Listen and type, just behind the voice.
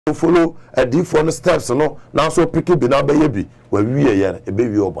follow a different steps no now so pick it be now be bi we wie ye e be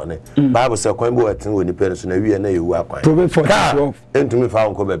wie obone Bible say kwan bo atin woni pe so na wie na yewu akwan Proverbs 4:12 entumi fa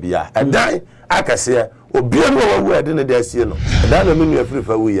nko ba bia edan akase obi no wawu ade ne de asie no edan na menu afiri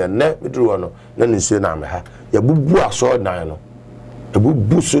fa wu ye na midru no na nsuo na me ha ya bubu aso dan no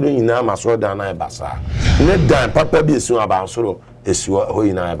ebubu so nyina ma so dan na e basa ne dan papa bi esu abansoro esu ho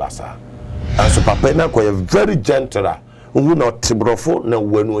nyina e basa so papa na ko very gentle who not tibrofo na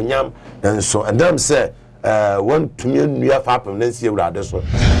wenu onyam nso and them say one to me nua fa pam na sie wurade so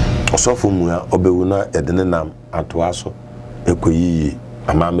osofo mu a obewu na edene nam atoa so ekoyiyi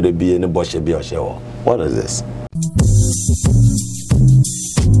amamre bie ne boshe bia ohye ho. What is this?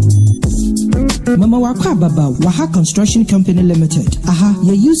 Mama Wakwa Baba, Waha Construction Company Limited. Aha,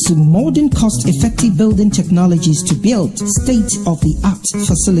 you use modern cost-effective building technologies to build state-of-the-art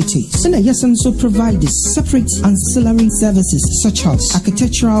facilities. And yes, also provide separate ancillary services such as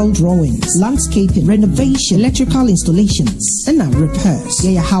architectural drawings, landscaping, renovation, electrical installations, and repairs.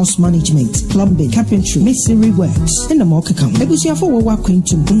 Yeah, house management, plumbing, carpentry, masonry works, and the market come. Ebusia for Wawa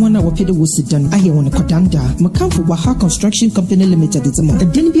Quintum, Bumwana Wapida was done. I hear one Kodanda. Makam for Waha Construction Company Limited. It's a month. A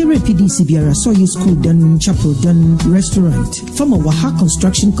Denbiara PDC Biara saw you school done, chapel done, restaurant. From a Waha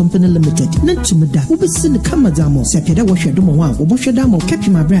Construction Company Limited. Nantumada, Ubesin the Kamadamo, Sapeda Washadamo, Oboshadamo,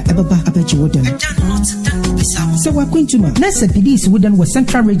 Capimabra, Ababa, Apache Wodan. So we're going to Manasseh PDC Wooden was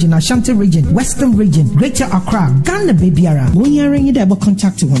Central Region, Ashanti Region, Western Region, Greater Accra, Ghana Babyara. Moyaring it about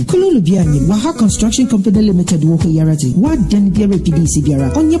contact one. Kululu Biani, Waha Construction Company Limited, Woko Yarati. What Denbiara PDC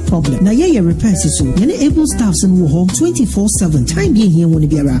Biara on your problem? Now, yeah, repairs is so. Any able staffs and home 24/7. Time being here, one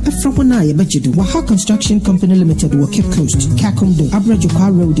Biara. A Fraponai, I bet you do. Waha Construction Company Limited, Cape Coast, Kakumdo, Abrajokwa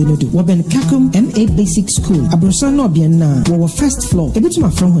Road, Inodo, Waben Kakum, MA Basic School, Abrosano Biana, our first floor. A bit my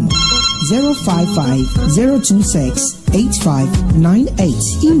from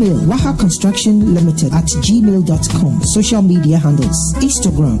 055-026-8598. Email wahaconstructionlimited@gmail.com. Social media handles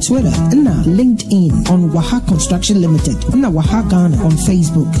Instagram, Twitter, and now LinkedIn on Waha Construction Limited. And now Waha Ghana on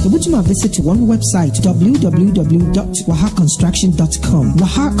Facebook. A bit my visit to one website www.wahaconstruction.com.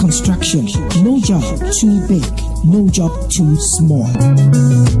 Waha Construction. No job too big, no job too small.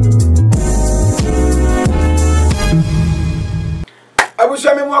 I wish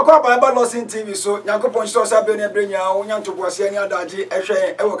I mean, about Lordson TV, so Yankopon shows up in a bring your young to was any other day,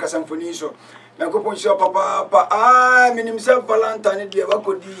 ever Casamphony. So Yankopon show papa, I mean himself Valentine, the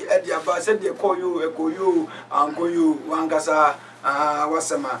Wakodi, at the Abba said they call you, Uncle you, Wangasa,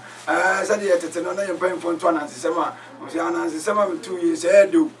 Wasama. Said the Tetanona, you're paying for 2 and Sema, Sema 2 years,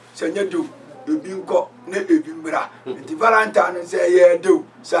 do, send you do. You been got ne ebimbra the Valentine say yeah do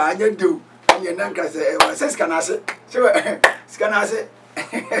so I do and your nanka say says can I say scanase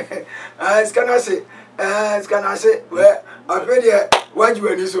scanase where I feel here what you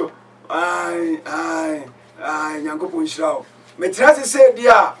were so I Yankopon shroud me trust say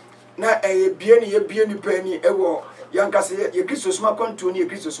dia na bieni penny ewo Yankase ye Christos ma kontu ni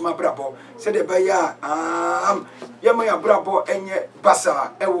Christos ma brabo se de baya ye ma ya brabo enye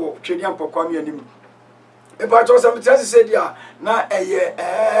basa ewo twediam pokwa me anim e ba to some tell say dia na eye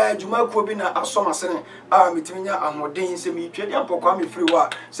dwumakuo bi na asomasene metiminya ahoden se mi twediam pokwa me free wa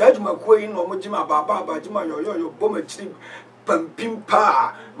se dwumakuo yi no mo gima baba dwuma yo boma chiri pampim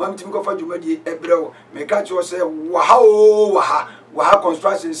pa mamitimi ko fa dwumadi ebrew me ka cho se waha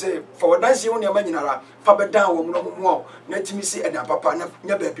construction say for dance you near manyinara fa bedan wo no mo na timi si eda papa na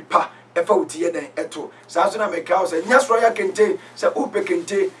nya ba bi pa e fa uti ye den eto sa so na me ka say nya soro ya kente say upe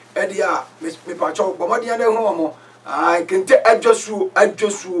kente e dia me pa cho bomodi na hu mo kente adwosu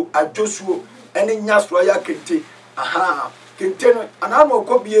ene nya soro ya kente aha kente no ana mo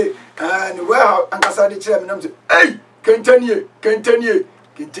ko bie ni we ankasa de kire me nam say hey kente ni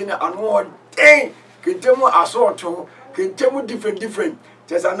anu den kente mo asorto kentemu different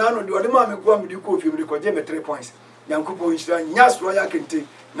just anano de odema me kwa me di Kofi me ko je me 3 points Yankopon hira nyas royal kente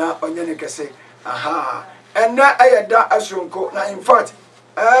na onye ne kese aha ena ayeda asronko na in fact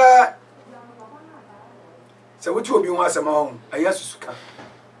se wuti obi ho asema ho ayasusuka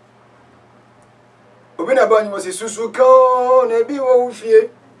obi na ba nyi mo se susuka na bi wo ufie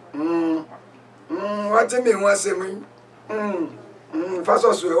wate me ho asema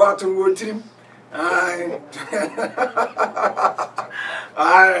faso so e wa tun wo tirim and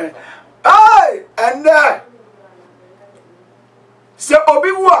se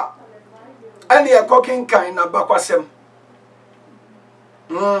obi wa and e cooking kind na bakwasem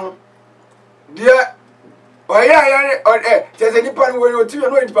dia oya tese ni pan wo no ti no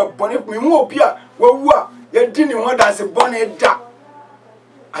ni pa bone mi mu obi a wawu a ye di ni ho da se bone da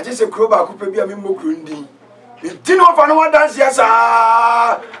aje se kro ba ko pe bi a mi mo kro ndin Didn't want to dance, yes,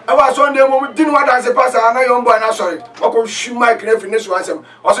 I was one day when we didn't want to dance a pass. I know your boy, I'm sorry. What could shoot my finish once?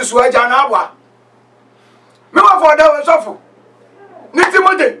 Also, swear, Janawa. No one for that was awful.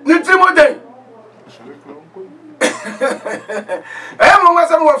 Nitimote. I am on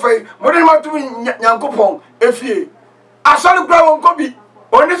some way. What am I doing? Yankopong, if ye. I saw the ground copy.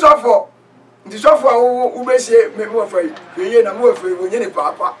 Only so for the software who may say, me more afraid. We are more afraid when any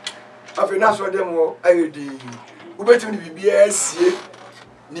papa. After that's what them were. I did. Who bet me be BS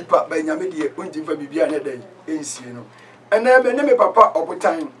Nipa by Yamidi, wanting for BB another day. Ain't you know. And then my name Papa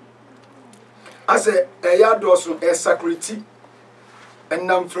Obotan. I say a yard also a security.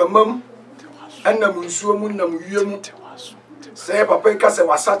 And I'm from mum. And I'm Munsu. Say Papa Cassa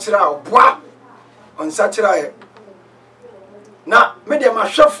was such a bois on such a. Now, medium a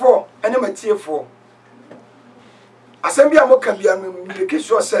chef for and I'm a tear for. Assembly can be a kiss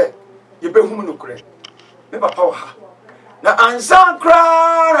your say, you be woman who correct. Maybe power. Now, and some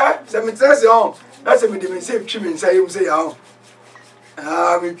cry, some says on. That's a medium save chimney, say him say, oh.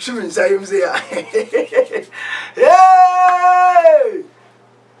 I'm chimney, say him say, hey,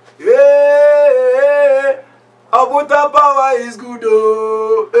 hey, Obotan power is good,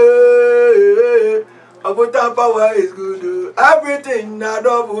 oh, hey. Obotan power is good. Everything na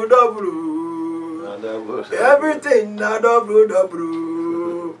double. Everything na double.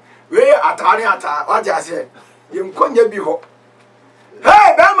 We atani ata. What you say? You konye bi ho.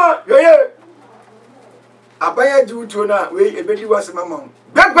 Hey, Bama, yo. Abaya juto na we ebedi wase mama.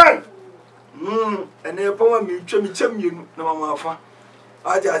 Bang. And e pon mi twem yenu na mama afa.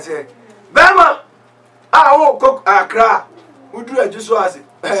 What you say? Bama. Ah, wo kok akra. Udu ajuso ase.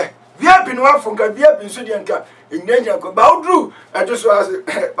 Via Pinwa Funka, via Pinsudianka, in danger, Baudru, I just was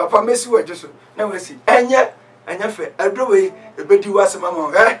Papa Messi, I just never see. And yet, I drove away a bit you was a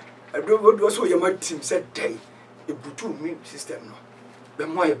mamma, eh? I drove what was your mother team said day. A butu me system. The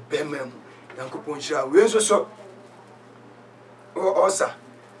more a bemem, Uncle Poncha, we also saw. Oh, Osa.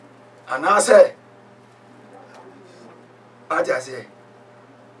 And I say, I just say,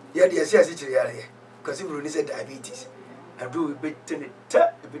 yes, it's here, because you said diabetes. I do a bit in it,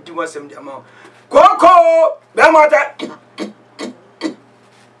 a bit too much some amount. Coco, Bamata.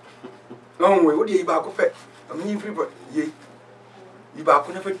 No way, what do you back of it? I mean, people, ye, you back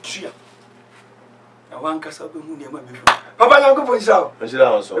on every tree. I want Castle Moon, Papa, I'll go for yourself. I should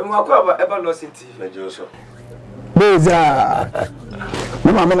also. And walk over ever lost in tea. Joseph. Beza.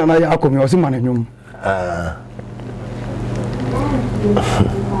 No, Mamma, and I are coming, or some money.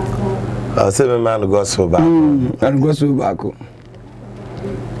 I'll say my man goes for back. And goes to back.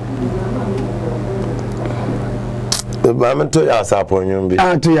 The moment 2 years upon you.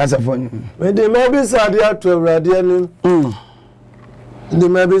 2 years upon you. Maybe sad to a radianing. The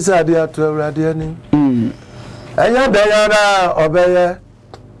maybe sad to a radianing. And yet they are obey.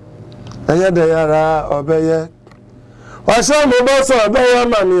 And yet they are obey. I shall be boss obey,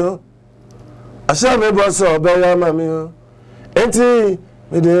 mammy. I shall be boss obey, mammy. Ain't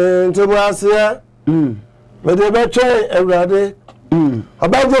me de to boasia me de be twen awurade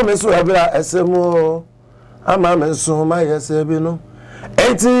obago me so ebra esemu ama me so ma yese bi no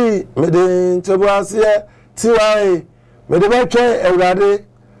enti me de to boasia tiwai me de be twen awurade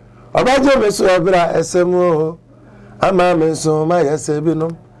obago me so ebra esemu ama me so ma yese bi no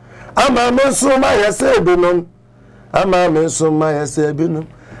ama me so ma yese bi no ama me so ma yese bi no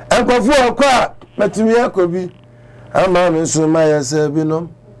enkofu okwa matimi akobi ama me so ma yese bi no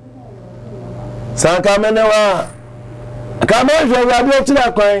sanka menewa kama je radio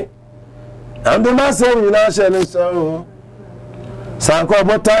tira kwan ando ma se nyina hye ne so sanka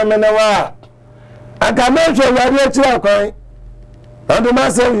Obotan menewa akama je radio tira kwan ando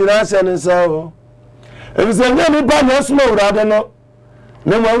ma se nyina hye ne so ebisenye ni ba no so urade no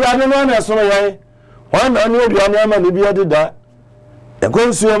ne mo urade no na so yan wan na ni oduane ama ni bi adida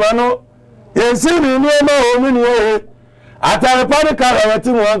ekonsuo ma no yensi ni ni ma o mi ni o atare pa ni ka rawati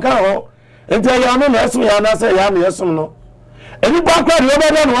mo kan ho enti ya no na esum ya na se ya na esum no eni ba kwa de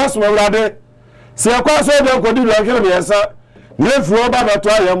oba no asum urade se kwa so de ko di lo hwere me yesa ne fuo ba na to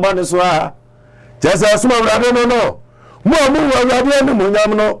ayemba ne so a jese asum urade no no mo urade no mo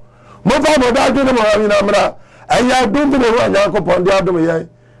nyam no mo fa mo da ju no mo wi na mra aya dum bi no wa nya ko pon de adum ye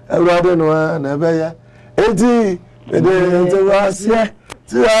urade no na be ya enti de to wasie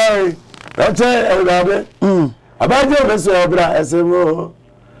ti ai na che urade abaje be so obra esemo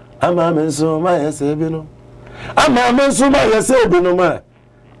ama me so ma yese bi no ama me so ma yese bi no ma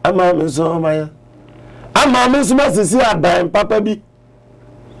ama me so ma ya ama me so ma sisi adan papa bi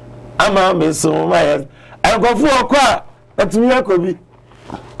ama me so ma ya enkofu okwa atumi akobi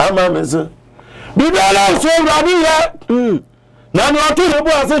ama me so bibela so awurade ya na no to no bo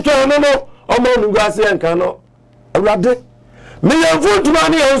ase twa no no omo nugu ase enka no awurade me yemfu tuma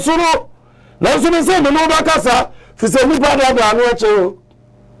ne ensuro na so me se me no bakasa fi se nipa da da no eche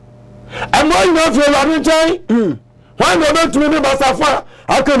amo nya fi awurade chan wan no betumi ne basafa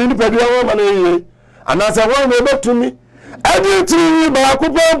aka ni nipa bia wo ma na yiye anasa wan no betumi adi ti ba ko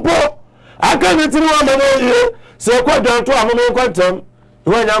pompo aka ni ti wo ma na yiye se kwa dwanto amono kwatam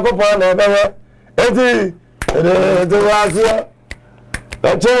wo nya ko po na ebe eti de wasia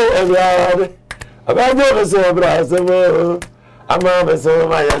That's all. About you, sir, brother. I'm a so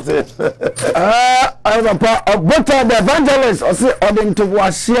my yes. I'm a part of Obotan the evangelist, or say, according to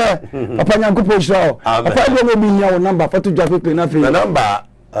Wasia, upon your couple show. I will be your number for to Japan. The number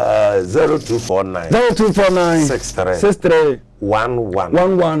 0249 0249 63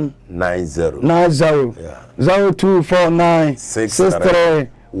 11 90 0249 63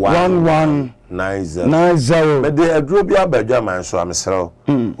 11 90. But the Adrobia Bajaman so I'm so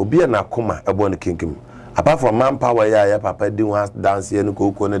Obia Nakuma a bonny kinkum. Apart from manpower, ya papa doing dance here and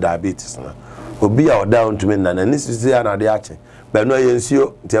cocoa and diabetes. Obia or down to me, and this is the anadiache. But no, you see,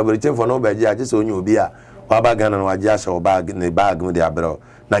 the for no baja just on you beer, or bagan and wajas or bag in the bag with the abro.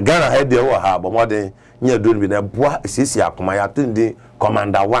 Nagana had the over harbor more than near doing with a bois, Sisia, Comayatundi,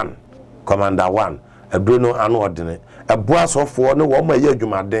 Commander 1, a Bruno unordinate, a bois of 4 no 1 year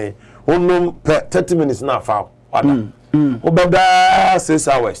Jumade. 30 minutes now foul. Obeda 6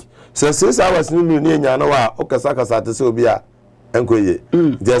 hours. So 6 hours no near Yanawa, Okasaka Satisobia, and Koye.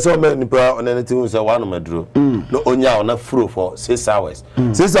 There's so many people on anything so one medro. No onya on a fru for 6 hours.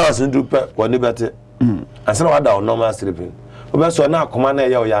 6 hours in do one better. And so I down normal sleeping. But so now command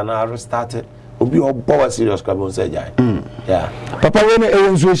yana restarted. Obi obo serious carbon say yeah. Papa when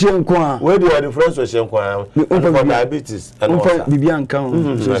e social kwa. Where do you the friends social kwa? For diabetes and Bibian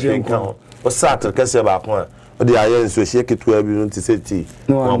count social kwa. O sat kase ba kwa. O dey ayen social ketua bi no ti say ti.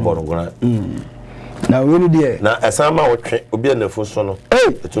 One born gora. Na we ni there. Na esama wotwe obi anafo so no.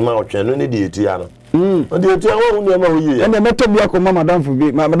 Etuma wotwe no ne dey etua no. O dey etua wo hu ne ma wo yi. And meto bia ko madam fo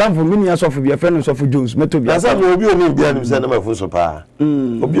bi. Madam fo mini asofu bia friend asofu Jones meto bia. Asa mo obi oni bia nim se na mafu so pa.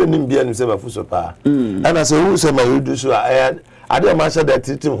 Obi oni bia nim se mafu so pa. Ana se hu se ma redu so ade ma sha that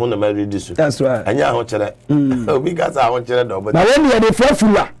team hu na ma redu so. That's right. Anya ho kere. Obi ga sa ho kere do. Na when you dey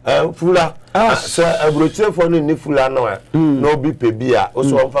fula. Fula. So abroche fo ni fula no na obi pe bia o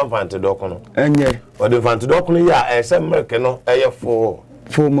so fanfante do kono. Enye. O de fante do kono ya se milk no eye full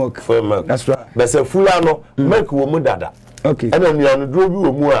milk. That's right. But say fula no milk wo mu dada. Okay. And then you are dro bi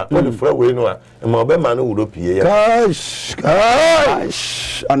wo mu a what the fura we no a ma be ma no wo pie ya. Gosh.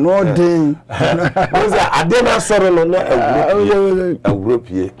 Anodin. Was ade na soro no na awuro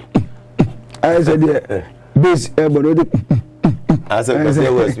pie. I said there base ebodo I said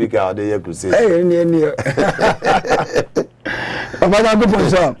we speak out there crusade. Any. Papa na go for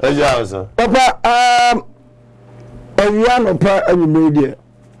so. Papa ewia no pa anyi there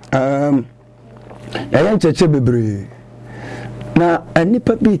ya cheche bebre na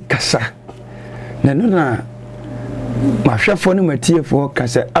anipa bi kasa na no na mahwefo ne matiefo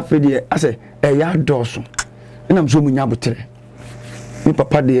kasa afede ase eya doso na mso munya botere ni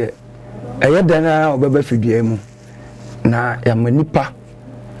papa de eya dana obeba fidua mu na ya manipa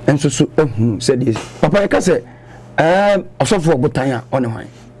enso so ehunu se de papa kasa osofo Obotan a one hwan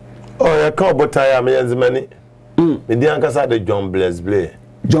ya ka Obotan ya me yanzimani me di ankasa de John Bless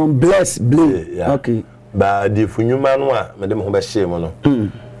Blay. Yeah. Okay. Ba di funyuma no a me de mo be share mo no.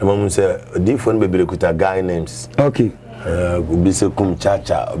 E mo say di fun be kuta guy names. Okay. Obi se kum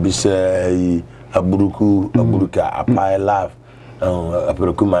chacha, obi se aburuka apply love.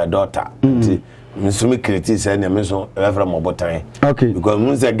 Aburuku my daughter. Me so me create say na me so e from Obotan. Okay. Because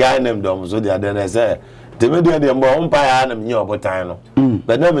mo say guy name do so the other say te me do the mbo umpa ya na me Obotan no.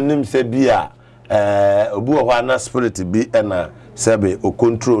 But na me nim say bia obu ho ana spirit bi na sebe o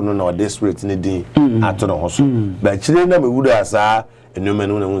control no na the spirit ni din ato no so ba chire na me wudu asa enuma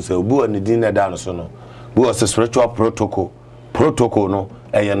no na say obu ni din na da no so no bu o spiritual protocol no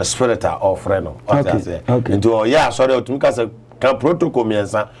na spirit of friend no okay into yeah sorry o tumika say kan protocol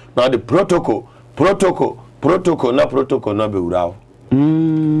miensa na the protocol na be wurawo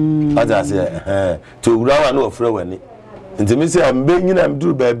aja say to wurawo na ofre wani nti me say ambe nyina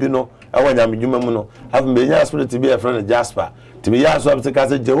mduru ba bi no awanya medwuma mu no have me nya spirit be a friend Jasper to me ya so am say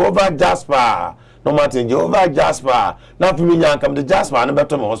Jehovah Jasper no matter Jehovah Jasper na pimi nya kam de Jasper na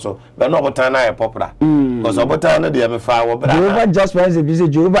beto me so be no Obotan na ye popular because Obotan na de me fa wo bra Jehovah Jasper is be say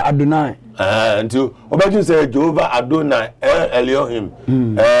Jehovah Adonai until obaju say Jehovah Adonai Elohim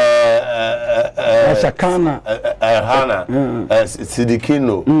Shakana Hana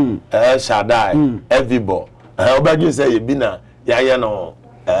Sidikino Shaddai Evibo obaju say Yebina ya no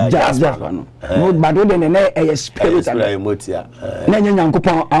Jasper no but we dey na e spirit and emotia na nya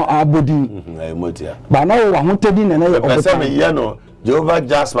nyankopon abodi emotia ba na wo ahotadi na ye Obotan ye no Jehovah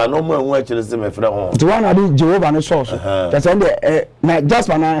Jasper no mo enwu akire se me frɛ ho to one ade Jehovah no source that say na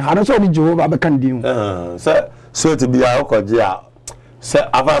Jasper na ha no so di Jehovah be kan din so to be a okoje a se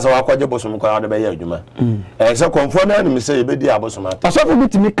afa se wakoje bosom ko ade be ye adwuma se konfo na ni me se ye be di abosom ata asofo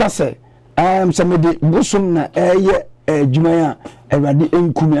bitimi ka se se me di bosom na eye adwuma ya Ewrade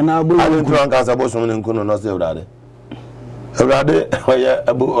enkumi na abo ade ntu anka se bosom ne nkuno no se ewrade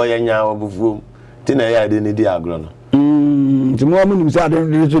oye nya obofuo ti na ya de ni di agro no timo mo nim sa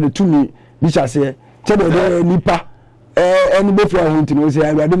de de tumi bi chase che de nipa eni be fia ho ntino se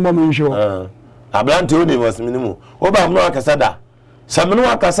Ewrade mo me nhwo ablante oni was minimu oba mo akasada samenu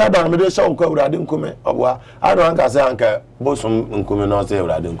akasada na me de sha nko Ewrade nkume oboa ado anka se anka bosom nkume no se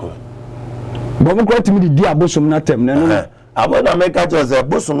Ewrade nkume bo mo ko timi di abosom na tem na no abona make chose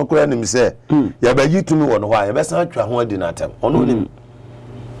bosom kura nim se ya ba yitumi wo no ho ya be san atwa ho adi na tem ono nim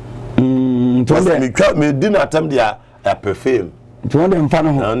to me twa me di na tem dia a perfume to wonder mfa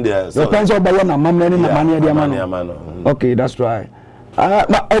no ho the penso ba yo na mamne ni na mane dia mano okay that's right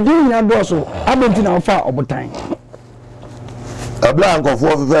but edin nya do so abenti na fa Obotan abla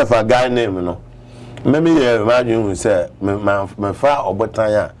ankofo fa guy name no meme ye imagine hu se me fa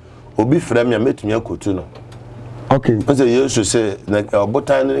Obotan a obi frɛ me metumi akotu no okay so Jesus say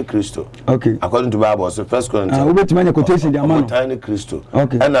Obotan ni Kristo okay according to Bible so first Corinthians obetumi anya quotation dia mano Obotan ni Kristo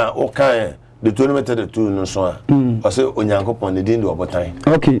okay na o kan the 2022 no so a o say onyankopon ne din de Obotan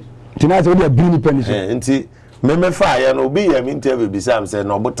okay tonight we dey bring penny so nti meme fa ya no obi ya me interview bi sam say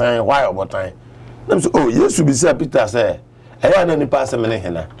no Obotan why Obotan nam so oh Jesus bi say Peter say eya na nipa se me ne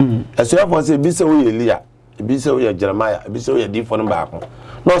hena eso ya for say bi say we Elia bi say we Jeremiah bi say we difo no ba ko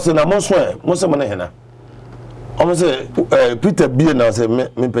no say na mo so me ne hena o say Peter bi na say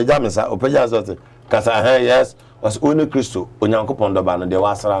me peja me sa o peja so say kasa yes was only Kristo onyankopon do ba no de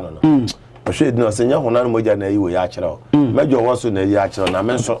wa asra no no o hwe di no say nya hona no moja na yi wo ya kire o mejo wo so na yi a kire na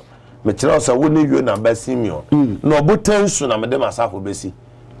me so me kire o say wo ne yue na ba Simeon na Obotan su na me de masafo besi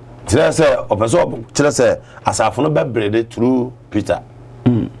kire say o peso kire say asafo no be brede through Peter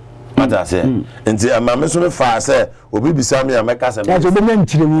mata say nti ama me so me fa say obi bisa me ameka say ya so be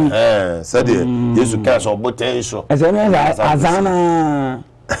ntire mu say de Yesu ka so Obotan so azana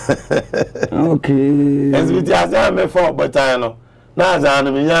okay eziti azana me fa Obotan no na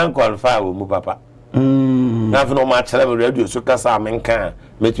azana me yan qualify wo mu papa na fe no ma kire me radio so kasa menka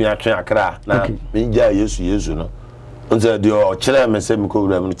metumi atwe akra na me gya Yesu no nze de o kire me se me ko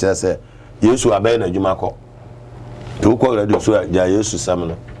wura me kire se Yesu abai na djuma ko to ko radio so gya Yesu sam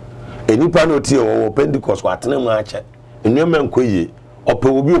no enipa no tie wo Pentecost kwa atena mu ache enema nkoye ope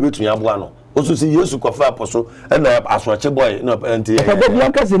obi obetumi aboa no oso si Yesu kofa aposo na asoache boy no enti e be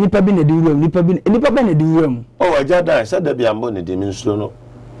bia ka se nipa bi na di wuram nipa bi na di wuram o aja dan se da bia mbo ne di minsulo no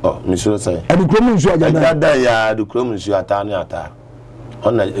o minsulo sai adukrom nsu aja dan ya adukrom nsu ata ne ata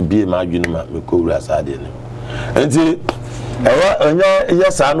ona bie ma adwene ma me ko wura saade ne enti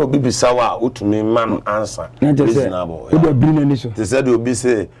ewa sa na obi bisa wa utumi man answer reasonable o do bri na ni so they said obi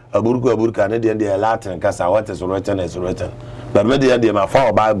say aburuka ne de Latin kasa what is written but me de ma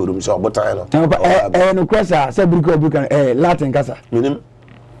fa Bible so Obotan no no kwasa say aburuka Latin kasa minim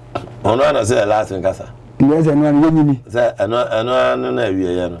ono na say Latin kasa yes no an yini say ano na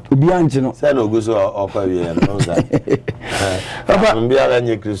wie ye no obi anchi no say no go so okwa wie ye no say papa mbi ala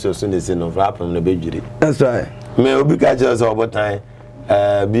nye Kristo so ne se no frapam no bedwiri that's right me obi ka je so Obotan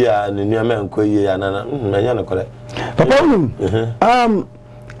bia ne nuama nkoye ya na manya no kore papa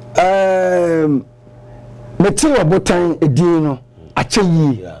me tell Obotan edin no ache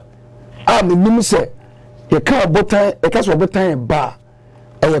yi me nim se ye ka Obotan e ka so Obotan ba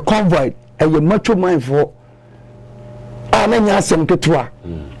e convoy e macho man for na nya asem ketua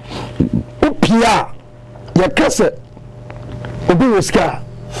opia ye ka se obi weska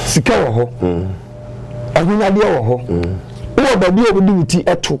sika wo ho ahuna de wo ho wo ba bi obi duti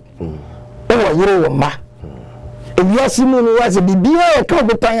eto wo yire wo ma ewiase mu no wase bibia e ka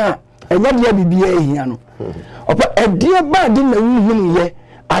Obotan a enya de bibia ehia no opa edie ba de na wuhunu ye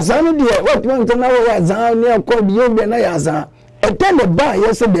azan de what want na wo azan ne ko bi ye na ya azan etene ba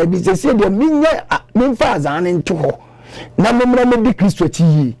ye se da bi se de minye minfa azan nto ho na memra me di Kristo ti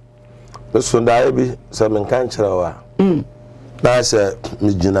yi so da bi so men kan kyerɛwa na sɛ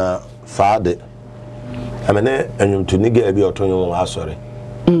me gina faade amene anwumto ni ga bi otonyo wa asɔre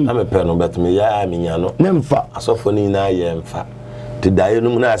na me pɛ no bet me ya me nya no ne mfa asɔfo ni na yɛ mfa ti dae no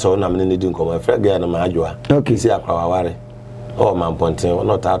mu na sɛ na me ne di nkɔmɔ frɛ ga na ma adwoa si akwa ware oh man ponten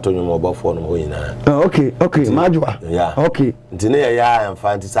no ta atonyo mo obofour no ho nyina okay ma adwoa okay nti ne ya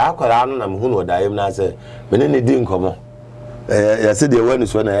mfa nti sa akwara no na me hu no dae mu na sɛ me ne di nkɔmɔ ya se de wani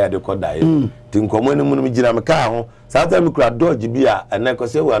so na ya de kɔ dae ti nkɔmɔ ne mu no gina me ka ho sa ta me kura dodge bi a na ko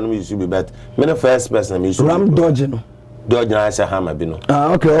se wa no yusu bi bet me ne first person me yusu ram dodge no dodge na se hammer bi no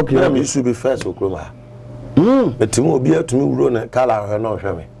okay me yusu bi first okroma betimo obi atumi wuro na kala hwe no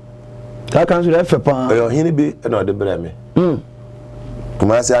hwe me ka kan so efe pa yo hini bi na ode bra me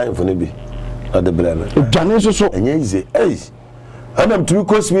kuma se ayefo ne bi ode bra me dwane so enye ize anam tumi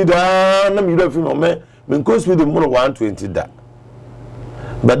ko speed na me rafi no me ko speed mo 120 da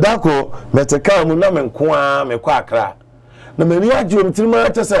badako meteka mu na me nko a me kwa akra na me ni agye omtirima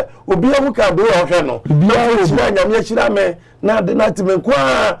ache se obi ahu ka bo hwe no bia o nyame ahyira me na de na ti me nko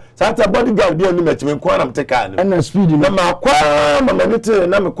a sata bodyguard bia ni me ti me nko na meteka ni na speed na makwa mama ni te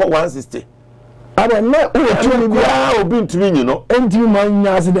na me ko 160 aba na o tumi bia obi ntumi nyi no entimi man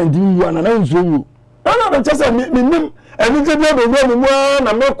nya accident yi wa na nso wu na ache se me nim eni je bia be mu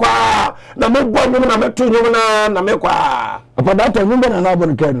na me kwa na me bo nyum na me to nyum na me kwa apa da to nyum na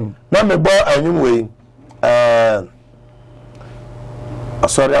abon kanu na me bo anyum we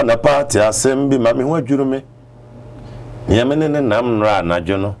asori ana party asem bi ma me ho adwuru me nyame ne nam nra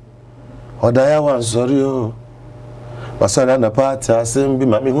anadwo no odaya wan sori o asori ana party asem bi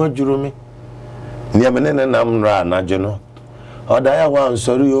ma me ho adwuru me nyame ne nam nra anadwo no odaya wan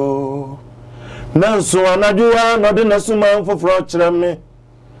sori o nanso anadwo ya no de nasuma foforo kyerɛ me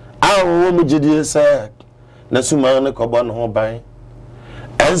awo mu gidie sɛ nasuma ne kɔbɔ no ho ban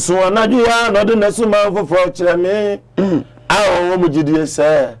enso anadwo ya no de nasuma foforo kyerɛ me awo mu gidie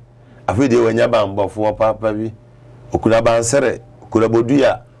sɛ afide wanya ba mbɔfo papa bi okura bansere okura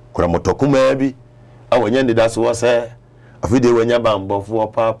bodua okura motokuma bi awanya ndida so wɔ sɛ afide wanya ba mbɔfo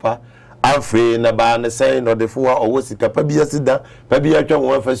papa afre na ba ne sɛ no de fo owo sika pa bi asida pa bi atwa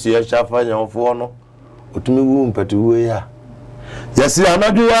won afasu ya shafa nyamfo no otumi wu mpatu ya yesi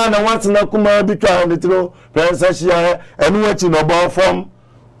anadu ya na watsena kuma bi twa ne tro prensa hia enu achi no ba fom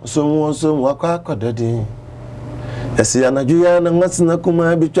so akwa akodade yesi anadu ya na watsena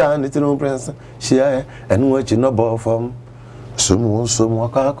kuma bi twa ne tro prensa hia enu achi no ba fom so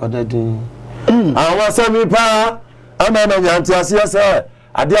akwa akodade awasami pa ana na nyanti asia se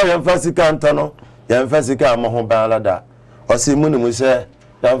ade a yɛmfa sika ntano yɛmfa sika amaho balada ɔsi mu ne mu sɛ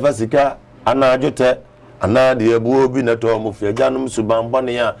yɛmfa sika ana adwote ana de abuo bi na to mu fiaganum suban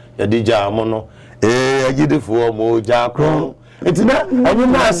bɔne a yɛde gya mo no agidefo mo gya kron etina anyi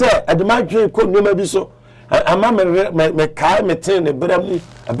na sɛ ade ma dwe ko nnoma bi so ama me kai me ten ne bra mu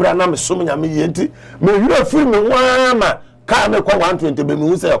abra na me som nyame yenti me hura firi me wa ma ka me kɔ 120 be me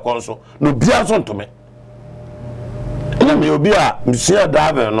hu sɛ ɛkɔ so no bia so ntome me obi a msia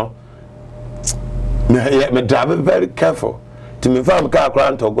driver no me driver very careful to me fam car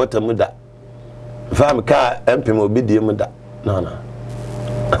kran to go tamu da fam car empim obi die mu da no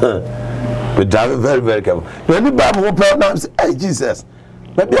me driver very careful when the bab wo plan na say hey Jesus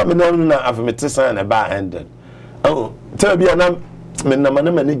maybe am no na af me tesan na ba handed oh tell be na me na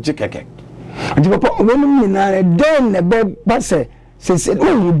mani jikeke ndi papa wonu me na den na be ba se se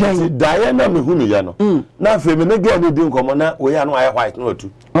o dan Diana me hunu ya no na fe me na girl ni di nkomo na we ya no aye white no atu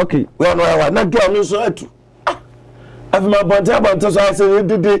okay we no aye white na girl no so atu afi ma bonta so ase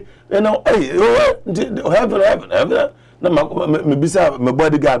didi you know hey heaven na me bisa me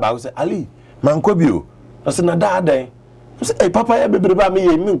bodyguard ba say Ali man ko bi o na se na da dan say hey papa ya bebre ba me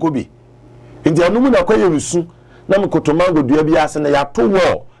ye mi nko bi nti anu mu na kwa ye rusu na me kotomango dua bi ase na ya to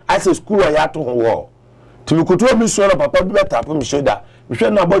wo ase school ya to ho wo timi kuto mi so na papa bi betapo mi shoda mi hwe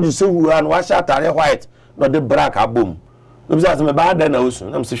na body se wu an wa sha atare white no de black abom no bi say me ba da na osu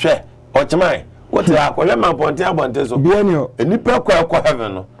na mi se hwe o chimai what ya ko le man ponte abonte so bienio enipa kwa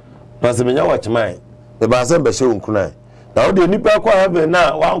heaven no na se me nya wa chimai e ba se be hwe nkunai na o de enipa kwa heaven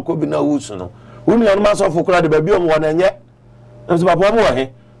na wa nko bi na wusu no unu ya no ma so fukura de ba bi o mo na nye na se papa mo wa he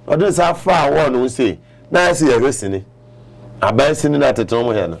o de sa fa wo no se na se ye hwesini abansini na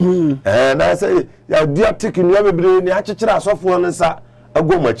tetenom he no na say ya diatic nua bebre ni akyekyere asofo no nsa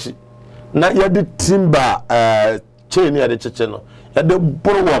agomachi na ya de timba chain ya de kyeche no ya de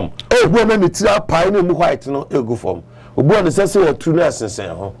borowam obu na mitira pai na mu white no egu form obu na sese ya tru na asensen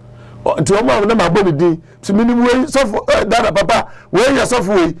ho nti o ma na mabɔ ne din ti minim we sofo dada papa we ya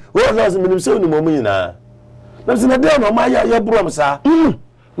sofo we o so minim se oni mo mu nyina na se na de no ma ya borom sa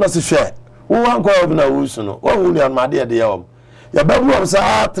na se hwe who wan call na owusu no wo hu ni amade de yawom ya babu am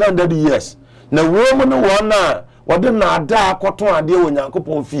sa 300 years na wo mu no wona wode na ada akoto ade wo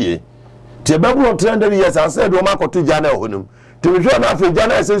Nyankopɔn fie ti babu 300 years an say do ma akoto gya na honum ti me hwe na afi gya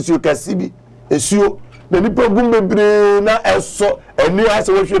na esensuo kasi bi esuo na nipa gum bebre na eso ani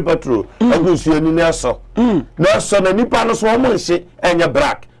ase wo hwe petrol agusuo ni na eso na so na nipa no so mo nhye enye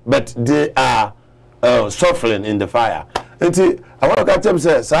black but they are suffering in the fire enti I want to catch them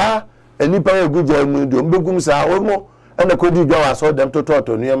say sa enipa ya gugya mu do mbegum sa wo mo na kodi gwa wa so dem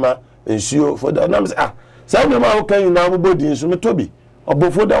tototo nuema nsuo for the nam say sa nuema wo kan na mo bodi nsu metobi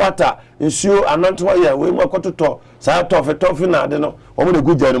obofo da wata nsuo ananto ya we mo kototo sa tofe na de no wo mo na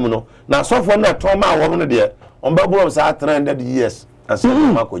gugya mu no na sofo na to ma wo no de on ba bro sa 300 years asa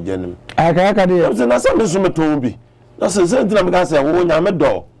ma ko gyanim aka de so na sa nsu meto bi na se ntina me ka say wo nya me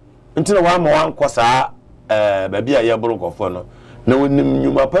do ntina wa ma wan ko sa ba bia ye bro nkofo no na wonim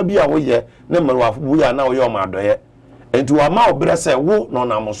nyuma pa bia wo ye na mmanwa bu ya na wo ye o ma doye enti wa ma obere se wo no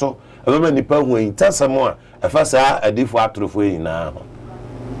na mo so e ba nipa hu yin tasamo a e fa sa adifo atrofo yin na ho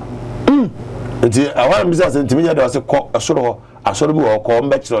enti awan bisa se ntimi ya de se ko asoro bi wo ko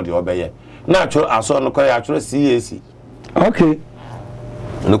mbe kiro de obeye na atwo aso no ko ya atwo CAC okay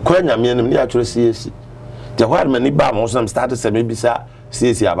no ko nyame nim ni atwo CAC de hwar mani ba mo so start se me bisa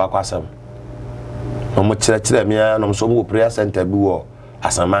CAC abakwasam omo kire me ya no so mo prayer center bi wo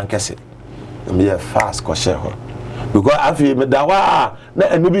asaman kese me ya fast ko share ho because afi me dawa na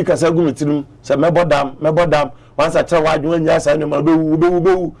enibi kasa gumitirim se mebodam once a tell wadwo nya sa ne ma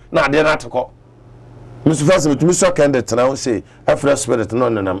bewu na ade na ateko Mr. First, me so candid tana say after spirit no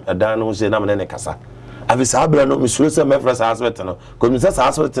nam adan no say na me ne kasa afi sa abra no me sure say me fresh aspect no ko me say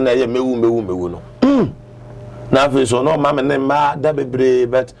aspect na ye mewu no na afi so no ma me ne ma da bebre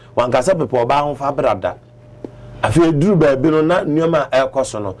but wan kasa pepo ba ho fa brada afi duru ba bi no na nyoma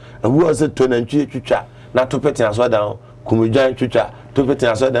ekoso no ewu se to na ntwi twitwa na to peti aso da kumudwan twitwa to peti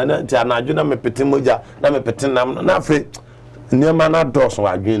aso da na nti anadwo na me peti moja na me peti nam na afi nyoma na doso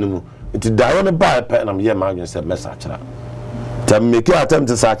adwen mu nti dawo ne ba pe na me ye ma adwen se mesa kira tam make attempt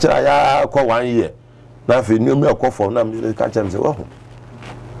to sa kira ya ko 1 year na afi nyoma ekofo na me ka chem se wo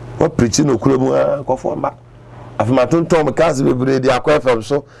preaching okuromu ekofo ma afi matonton me kaze bebre di akwa fm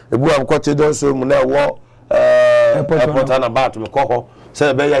so ebu am ko chedon so mu na wo Obotan about me koko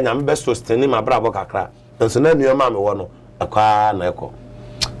say be ya nyame be sustain ma brabo kakra enso na nuoma me wo no akwa na eko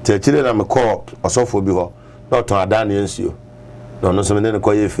te chire na me ko osofo bi ho na oton ada na ensuo no so me ne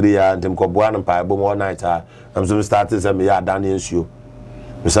ko ye free ya ntem ko boa no pa bo mo night am so start say me ya ada na ensuo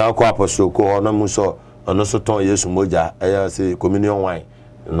me sa ko apostle ko no mu so ono so ton Yesu moja eya say communion wine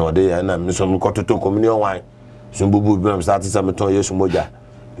no de ya na me so me ko to communion wine so bubu bi am start say me ton Yesu moja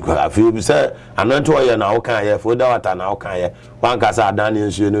because I feel say ananto ye na wo kan ye fo da wata na wo kan ye wan ka sa adan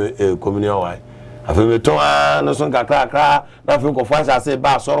nsuo no communion wine afi me to no so kakra na fi ko fa say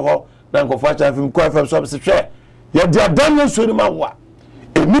ba soro ho na ko fa cha fi ko fm so se hwe ye dia adan nsuo ni ma wa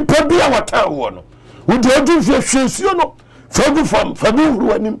enipa bia wata wo no wo de odu fi hwensuo no fagu fam fagu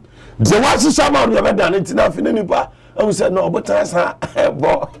huru anim de wa sisa ma no ye be dan ntina fi ne nipa am say no Obotan sa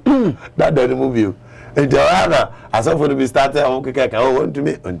bo that the movie and asafo no be started on keke want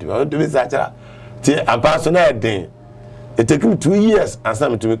to me such a personal thing. It took me 2 years and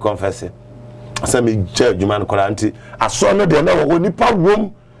some to me confess it. Some church human quarantine. I saw no there no nipa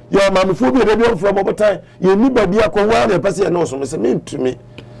room. Your man from Obotan. You nobody a ko wa person no so say mean to me.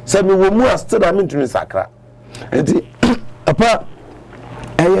 Say me wo mu still I mean to me sakra. And apa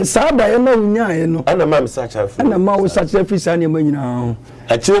sada ye na unya no. Ana ma me such a ana ma wo such a fisa ne ma nyina.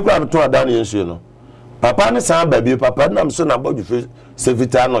 A chire kwa to adan yensuo no. Papa ne san baby papa nam so na bodju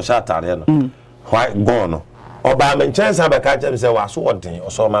sevita no shatare no why gone no oba me nchen san be ka chem se waso odin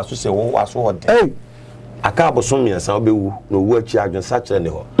oso ma so se wo waso odin aka boso mi san obewu no wu achi adwen sa kire ne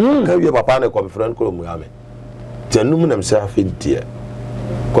ho ka wie papa ne ko friend ko mu ya me tanum nam se afi die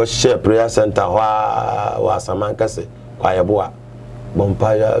ko share prayer center wa saman kase kwa yeboa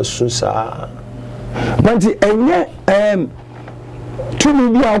bompa ya susa banti enye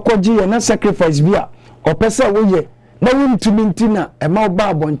tumi bia okoji na sacrifice bia opese woye na wintumi ntina e ma oba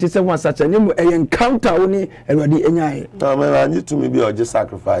abonte se wan sacha nemu e encounter woni Awurade enyae na me anyi tumi bia oje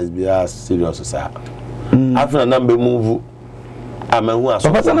sacrifice bia serious sa after na be move amahu aso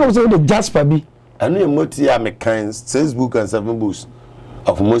opese na wo se the Jasper bi anu emoti ya me kan Facebook and 7 books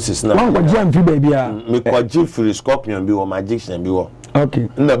of Moses na wan ko jam fi ba bia me ko ji free scorpion bi wo magician bi wo okay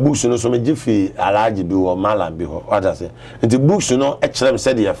na books no so me ji fi alaji bi wo malam bi ho what I say the books no e kire me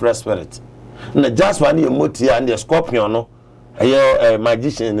say the fresh spirit na Jasper na emoti and the scorpion no aye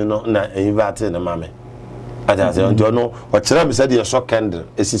magician no na invite na mame what I say nti no o kire me say the shock candle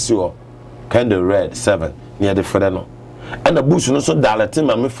esisi wo kind of red 7 near the freno and the books no so dilating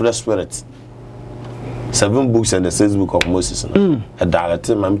my fresh spirit 7 books and the 6th book of Moses a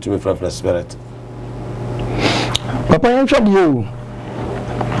dilating my to me fresh spirit papa yan chwa you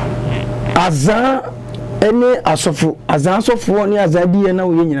azan any asofu azan asofo ni azadi na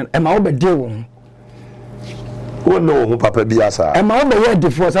wo nyina e ma wo be de wo who know who papa bi asa e ma wo be ye de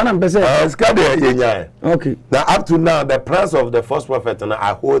for sana mpese ska de yenya okay now up to now the price of the first prophet and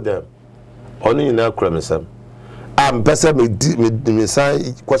I hold them only in a cremsem am pese me sai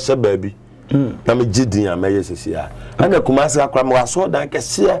kwose baby na me gidin am yesisi a na kumase akra me waso dan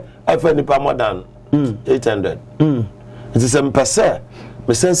kese afa nipa more than 800 it is pese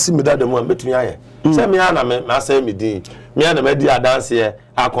me sense me da mu metumi aye se me ana me asa me din me ana me di adanse e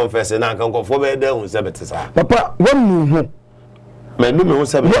a confess na kan kofo be da hu se betesa papa wonu hu me nu me hu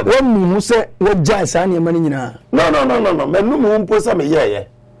se wonu hu se wo jai sa ne mani nyina no me nu me hu mpo se me ye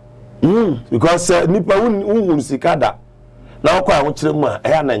because nipa hu sikada na okwa ho kire mu a e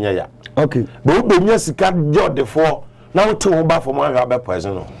ya na nya ya okay but wo be nya sika jode for na wo to ho ba for mo ahwa be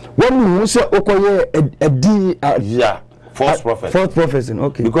poison no wonu hu se okoye edi yeah false prophet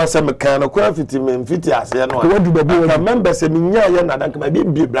okay because some kind of quality men fit as ya no I remember say me nya ya na dan ka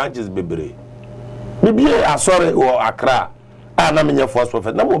be branches bebre me be asore or Accra na me nya false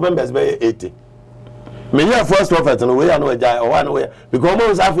prophet na mo members be 80 me nya false prophet no we ya no eja o wa no we because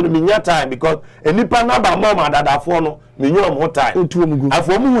mo say for me nya time because enipa na ba mo ma dadafo no me nya mo time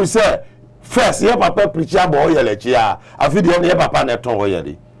afo mu say first ye papa preach about oyelechi a afi de ye papa na ton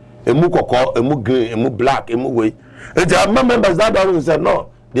oyele emu kokko emu green emu black emu we the members that don't say no,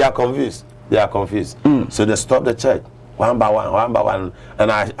 they are confused. So they stop the church one by one,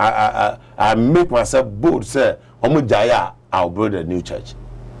 and I make myself bold. Say, Omujaya, I'll build a new church.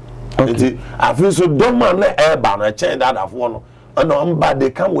 Okay. I feel so don't man let airbound a change that I've won. And but they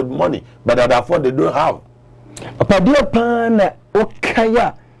come with money, but therefore they don't have. But dear pan,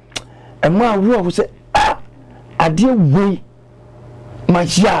 okay, and my who say, I dear we, my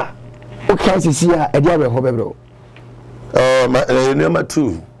ya, okay, see, I dear hope. My number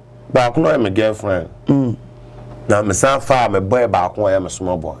 2 back no my girlfriend na me san fa me boy back no am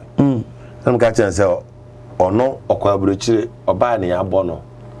small boy am ka chen say ono okwa burochire oba na ya bo no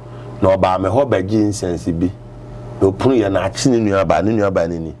na oba me ho ba gi insense bi no punu ya na achi ni nuaba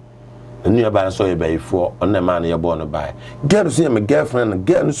ni nuaba so ye ba ifo on na ma na ye bo no bai girl so my girlfriend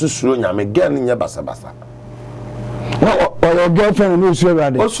girl no susuro nya me girl ni nya basa your girlfriend no susuro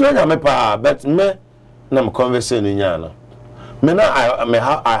ade o susuro nya me pa but me na me conversation ni nya no me na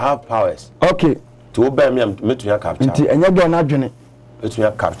I have powers. Okay. To obey me to ya capture. Nti enye do na adwene. To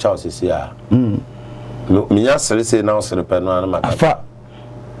ya capture sisi a. Me ya sere say now sere pe no na afa.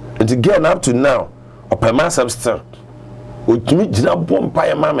 Nti get up to now. Opema substance. Otumi gina bompa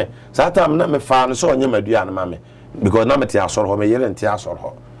ya mame. Sa time na me fa no so onye madua na mame. Because na me ti asoro ho me yere nti asoro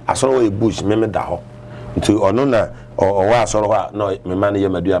ho. Asoro ho e bush me da ho. Nti ono na o wa asoro ho no me man ye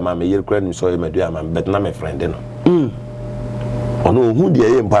madua mame yere kra ni so ye madua mame but na me friend no. Ono hu de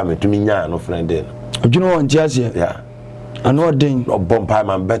ye mpa metumi nya no friend no adwuno won tiase yeah ano den no bompa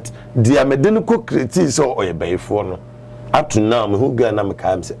man bet dia me den ko create so oye bayfo no up to now me hu ga na me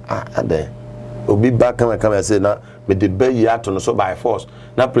kam say ade obi back come say na me de bayi ato no so by force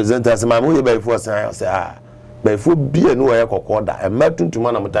na presenter say ma mo ye bayfo say bayfo bia no ye kokko da e ma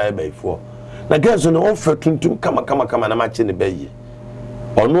tuntuma na mutai bayfo na girls no on fa tuntum kama na ma che ne bayi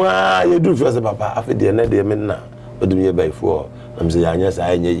ono a ye du fi say papa afi de na de me na odum ye bayfo am say anya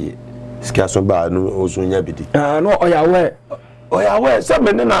say anya yi sika so ba no oso nya bidi no oyawe say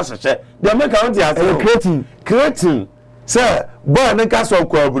me na asese de make count ya say creating say boy na ka so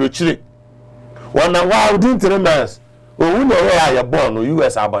kwa burochire wana wa within 3 months owu na we ya born no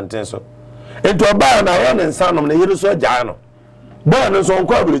US abanten so ento ba na wa ne nsanom na yiri so gya no boy no so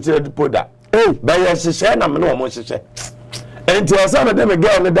kwa burochire poda ba ya hyehyɛ na me no mo hyehyɛ enti asa na dem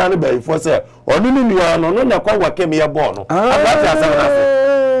girl ne dan ba ifo say onu ni nua no no na kwa wake me ya born no abati asa na se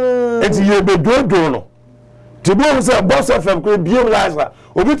enti ye be dodo no tibo say boss FM ko biem laza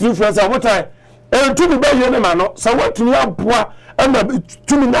obi tu friends abotan entu bi ba ye ne ma no sa watumi aboa ama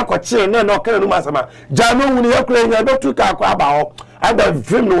tumi na kwakire na na okere no masama ja no wuni yakure nya be tu ka kwa ba ho ada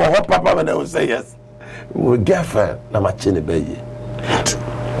film no ho papa man will say yes we girlfriend na ma chine be ye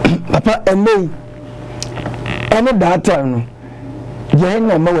papa ene that time no je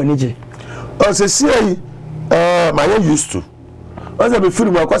na ma wani je o se see my used to was be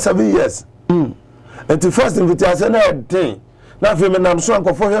film for 7 years and the first invitation na den na fe me nam so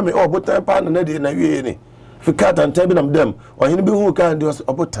ankofo hwe me obotan pa na de na wie ni fi cat and tell them them or him be who can do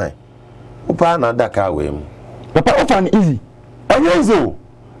obotan opa na da ka we mu papa ofa easy ayezo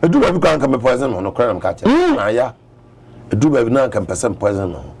edu ba bi kan ka me poison no kra na ka che na ya edu ba bi na ka person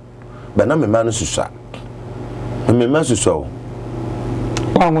poison no ba na me ma no susua me ma susua o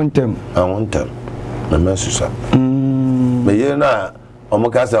I want them me ma susua me yere na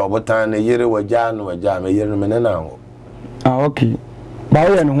omuka say obotan na yere waja me yere no me na ho okay ba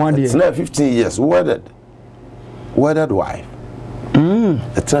we no ho de it's now 15 years wedded wife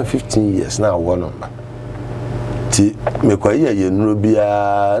it's now 15 years now one number ti me kwa ye nuro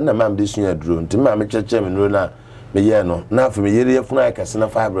bia na mam de sua duro nti mam cheche me nuro na me ye no na afa me yere yefuna akase na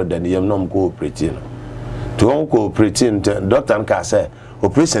fiber da yem no mko operate no to on ko operate doctor nka say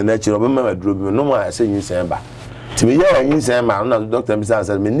operation na chiro be mam duro bi no ma say yin sen ba ti me ye yin sen ma na doctor bi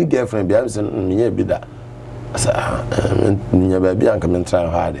say me ni girlfriend bia say me ye bi da asa nya ba bia nka me try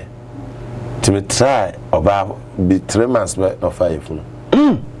hard ti me try oba be 3 months no 5 no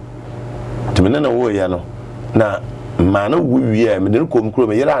ti me na wo ye no na mana wuwie me den kom kro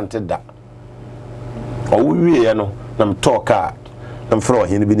me yera ante da o wuwie no na me talk a na me fro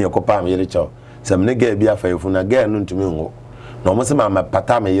hin bi ne kopa me yere chaw se me ne ga bi afayefu na ga no ntumi ho na mo se ma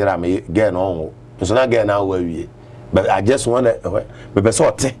pata me yera me ga no ho so na ga na wo wie but I just want me be so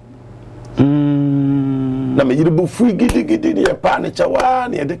te na me yiri bu fu gidi ne pa ne chawa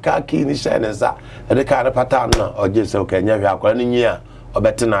ne de ka ki ni shine sa de ka ne pata no o je se o ka nya hwa akwa ne nyi a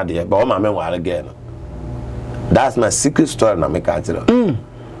obetena de ba o ma me ware ga no. That's my secret story na make it.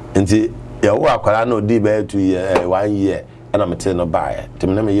 Nti ya wo akwara na odi ba 2 years 1 year na me tell no buy.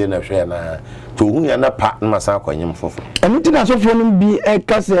 Tim na me ye na hwe na to hu ya na pa na masa akwanyem fofo. Enu ti na sofo no bi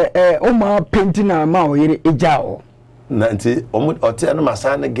ka se o ma painting na ma o yere eja o. Na nti o te na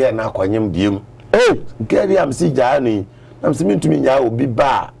masa na ge na akwanyem biem. Gari am si ja ni. Am si mintumi nya obi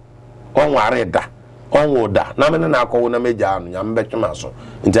ba on ware da. On wo da. Na me na akwo na me ja no nya me betwema so.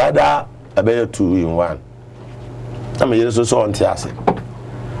 Nti ada abe 2 in 1. Na me yere so on tiase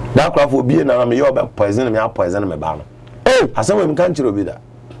da kwafo obi na me yo be poison me poison me ba no asan we mkan chiro bi da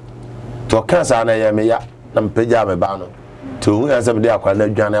to kansa na ye me ya na mpeja me ba no to hu ya se me de akwa na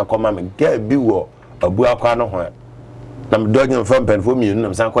dwane akoma me ga bi wo abu akwa no ho na me dogin from pen for me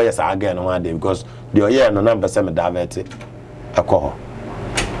na san ko yes again no ade because the oye no na mpese me davert akọ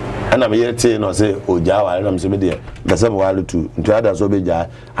ana me yere te no se oja wa na me se me de mpese me walu tu ntu ada so be ja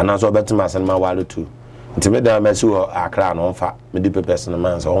ana so betima san ma walu tu nti me da me so akra no mfa me di pepes no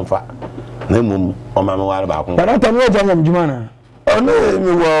man so mfa na mum o ma me ware ba ko bara ta no jam juma na o no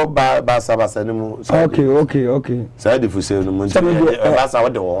me wo ba sa ni mu okay sa di fu se no mu nti ba sa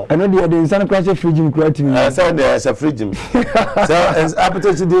wode wo eno de insan crash fridge mu kurati mi sa de sa fridge mu so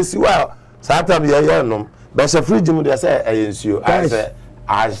appetite dey si wa sa tam ye no ba sa fridge mu de sa ayensuo I say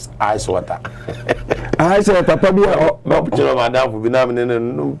ice water ice water papa bi o chiro madam fu bi na me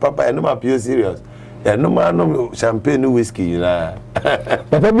no papa eno ma pure serious no man champagne whiskey na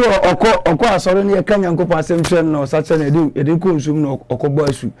papa bi oko asoro ne ka nyankopɔ asem hwɛ no sacha na edi ko nsum no okɔbɔ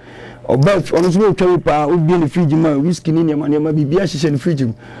asu oba ono so twa pa obi ne fridge ma whiskey ni nema bibi a hyehyɛ ne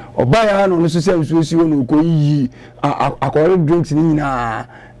fridge oba ya no so sɛ nsuo si no ko yi akɔre drinks ni nyina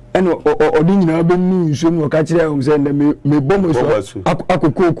ɛno odi nyina ba mu nsuo no ka kyerɛ sɛ me bɔ so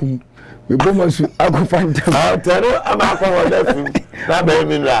akɔkɔkum me boma su akufanta tero ama akwa da fi na be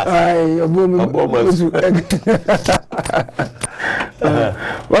mi ras ai oboma su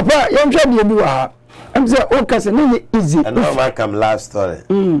papa yom hwa de bi wa am say o kase no easy and now I come last story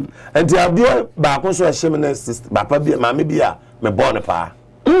and the abia ba ko so hye me na sister papa bi mama bi a me born pa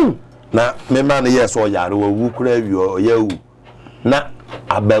na me man yes o yare wu kura wi o yawu na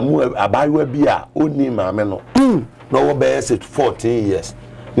abayu bi a oni mama no no wo be 14 years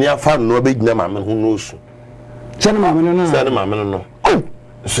ni afa no be gina mama hu no su sene mama no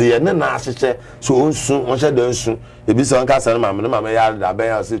so ye ne na ahyeche so onsu on hye dan su e bi so nka sene mama ya da ben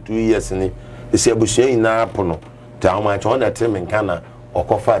ya 2 years ni e se abusuan ina apo no ta o ma cho na tre men kana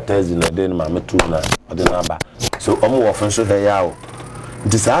okofa tazi na de mama tu na ode na ba so omo wo fun so he ya o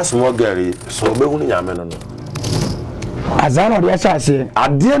disa small girl so be hu ni nyame no azana de achase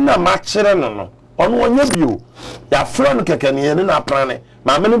ade na ma kire no ono onya bio ya fro no keke ne ne na prane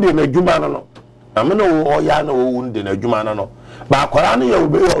mama no de na adwuma no mama no o ya na wo de na adwuma no ba akwara no ya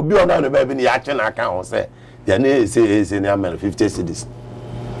obi ona no ba bi ne ya kye na aka ho se ya na ese ne amel 50 cedis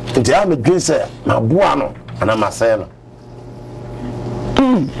nti am dwen se ma boa no ana masay no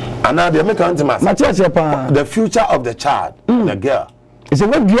ana de me kan ti mas the future of the child the girl is a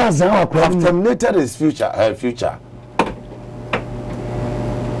what you are saying have terminated his future her future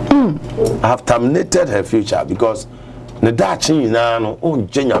I have terminated her future because the dachi na no on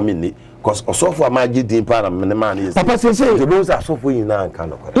genuine ni because osofo amaji din para me man is papa say the those asofo yin na nka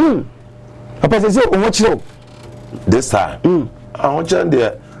no papa say o wo chiro this time I want you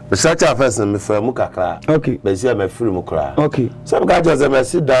there Research affairs me for mu kakra. Okay. Be see me free mu kra. Okay. Some guy just me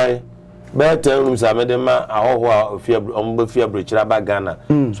sit down. Be 10 rooms a me dem ahoho a ofia bridge ba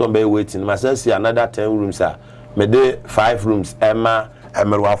Ghana. So be waiting. My say see another 10 rooms a me dey 5 rooms ema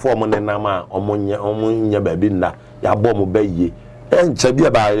emerwafo omo nenam a omo nya ba bi nda. Ya bo mo ba yie. Enche bi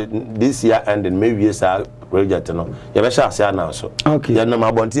ba this year ending me wie sa project no. Ya be sha ase announce. Okay. Ya no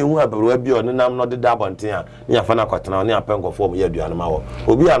ma bonten hu abrewa bi o nenam no de da bonten a ne ya fa na kwatena ne apenkofo mo ya aduane ma wo.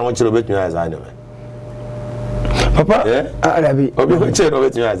 Obi a no kire obetun ya za ne me. Papa, Arabi.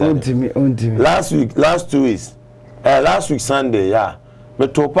 Last 2 weeks, last week Sunday, yeah, me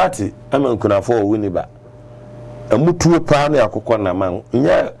to party, I'm gonna for Winniba. A mutu pan ya kukona man,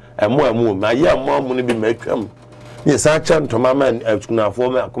 yeah, and more, my year more money be make them. Yes, I chant to my man, I'm gonna for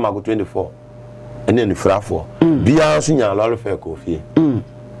me, come out 24, and then the for. Be our senior, a lot of fair Kofi.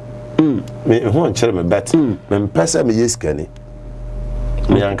 Me won't tell me bet, men pesa me yes, Kenny.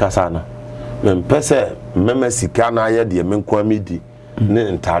 Me and Cassana. Men pese meme sika na ye de men kwa medi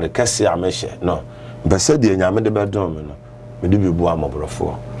ne ntare kese amehye no pese de nyame de bedom no me de bibu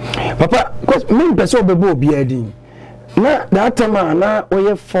amobrofo papa cause men pese obebo obi adin na that time na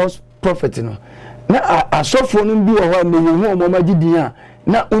oye false prophet no na asofo no bi wo ho me hu o magidin a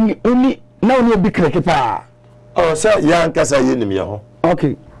na oni obi kreke pa oh say ya nkasa ye nim ye ho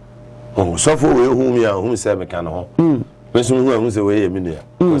okay oh sofo we hu mi a hu se me kan ho Person who say we me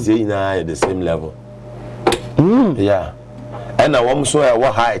because you na at the same level. Yeah. And I want so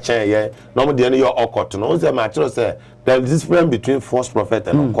what high chain yeah. No dey your occult no say my church say there is difference between false prophet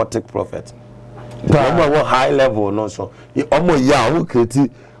and occultic prophet. What high level no so. Omo ya who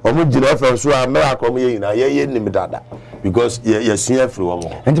create omo jina from so America omo ye na ye nim dada because ye sua free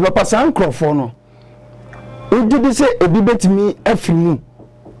omo. And papa san crofo no. O did say ebi betimi afiri mu.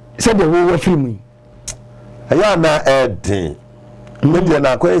 Say the wo afiri mu. Aya na edin media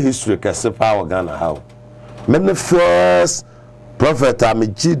na kwa history kese pa Ghana how me the first prophet am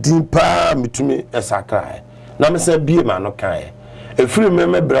gidin pa mitumi esakra na me say bie ma no kan e free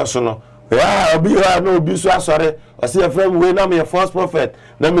me bra so no ya obi ha no obi so asore o say frame we na me first prophet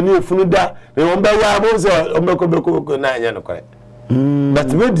na me ni efunu da me won ba ya bo so o mekobeko na anya no kore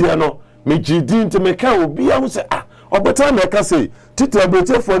but media no me gidin te me kan obi a say ah Obotan na ka say titira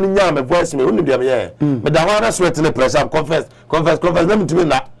broche for ni nya me voice me unu bia me ye me da wana sweat ne pressure confess na me tumi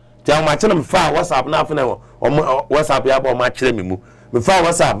na ti am ma kire me fa WhatsApp na afuna WhatsApp ya ba ma kire me mu me fa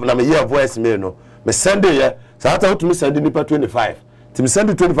WhatsApp na me ye voice me no me send ye sa ata to me send ni pa 25 ti me send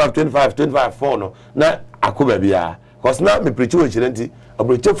 25 4 no na akoba bia cause na me preach we kire nti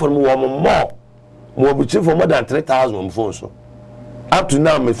broche for me wo mo broche for more than 3,000 on phone so up to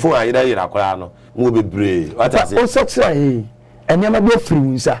now me phone ayira akwara no mo be brave what I say o success enya ma be free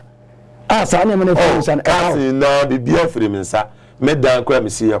nsa sa na me na free nsa na be be free nsa me dan kwa me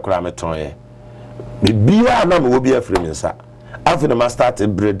see yakora me ton ye be bia na me wo be free nsa afi na ma start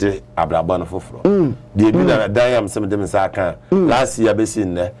brede abrabo no foforo de bi na dan am sem de nsa kan last year be see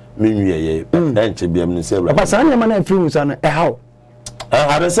ne me nwie ye enche bia me nsa papa sa na me na free nsa no how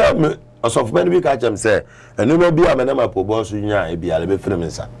I say me osof me bi ka chem say enu ma bia me na ma pobo so nya e bia le be free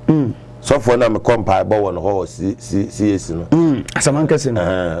nsa so for na me compare bo won ho CAC no asaman kase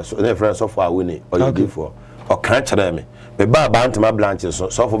no so na friend so for awini or you give for o kan kire me ba ntama branches so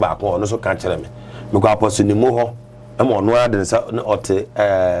for ba ko no so kan kire me go apostle ni mu ho e mo no ade nsa ote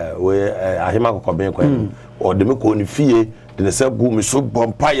we ahima kokoben kwan o de me ko ni fie de nsa gu me so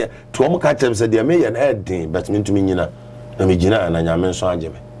bompaye to mo kan kire me say de me ye na edin but me ntumi nyina na me gina na nyame so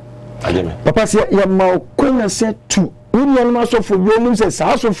ageme papa se ya ma kwanya se tu woni ya no so for bi onum se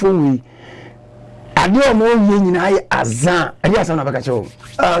sa so for wi ade o mo ye nyina aye azan ade asan na baka chewo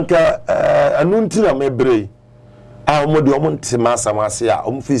anka anu ntira me brei a mo de o mo ntima samase a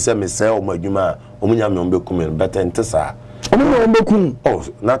o mo fi se me se o mo adwuma o mo nyame o be kum better ntisa o mo be kum oh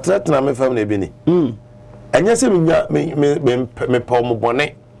na threat na me fam na bi ni anya se me pa mo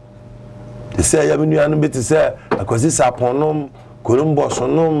bone de se ya me nua no beti se akosi saponom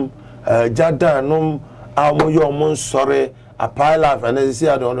kolombosonom jadanom a mo yo mo nsore a pile of and see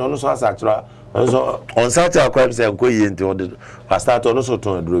no so asakra on such a crime say go yi nti o start on so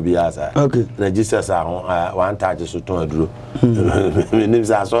ton aduro bi asa okay na Jesus a one touch so ton aduro nim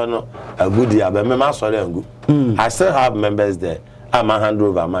say so no a good ya be me ma sore angu I still have members there I'm a hand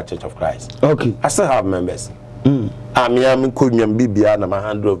over my Church of Christ okay I still have members I'm konwam bibia na my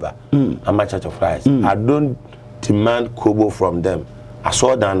hand over I'm a Church of Christ I don't demand kobo from them I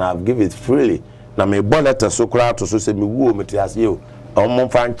saw that and I've give it freely na me bonnet so kra to so say me wo me tiase yo on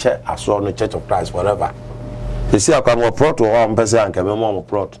fan che aso no Church of Christ forever you see I come prot or am person anka me mo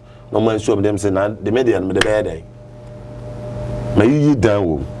prot no man show them say na the media me the bad day me yi dan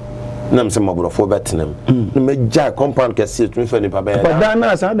wo na mse mabrofo betenem na megya compound kese tumi fa nipa be da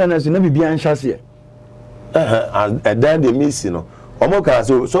na sa da na so na bibia nhase dan de misi no omo ka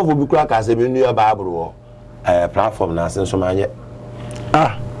so fo bi kura ka se me nua bible wo platform na asen so manye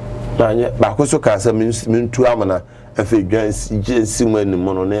manye ba ko so ka se me ntu amana afi dwan si mu anim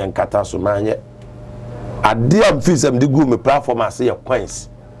no ne nkata so manye ade am fi se me gu me platform ase ye coins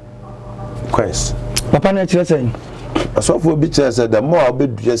papa na kire sen so fo bi kire se the more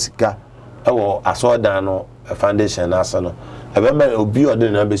obedua sika ewo asodan no foundation na ase no ebe me obi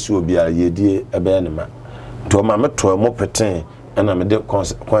ode na be si obi a yedie ebe ne ma to ma me to mo peten na me de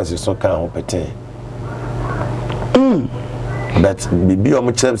coins so kan ho peten but bibi o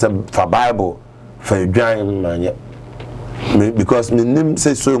mo kire se for bible for dwan manye because me nim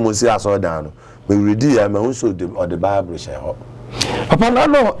say so mo si asodan no me read ya me unso the bible share ho papa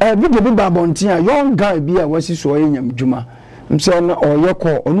no video bi babontin a young guy bi a wasi so yanyam djuma mse na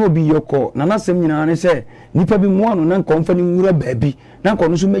oyeko ono obi yeko na nasem nyina ne se nipa bi mu ano na nkomfa ni nwura baabi na nko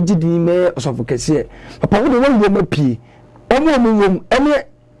no so magidi me osofo kese papa wo de wo mapie omo wom ene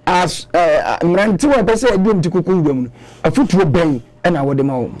as mranti wa pese adwom tikuku ndwom no afutuo ben na wo de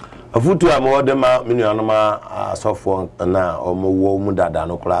ma wo afutuo am wo de ma me nuano ma asofo na omo wo mu dada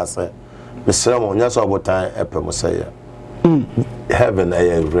no klase mesere mo nya so Obotan epem sey heaven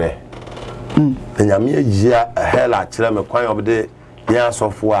rare nyame ajia hell a kire me kwan obde ya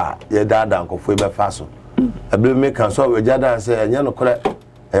asofo a ye dada nkofo be fa so ebe me kan so we jada say nya no kore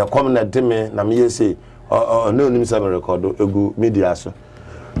come na de me na me yesi no nim se me record egu media so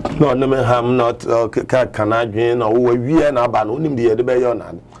no no me ham not can adwen na wo wie na aba no nim de ye de be yo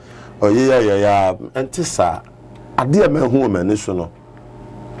na ya entisa ade me hu me ni so no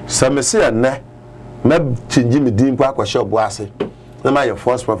se me se ne me chinji me din kwa kwa shop ase na my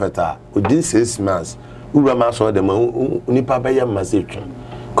first prophet within 6 months ura ma so de nipa be ya message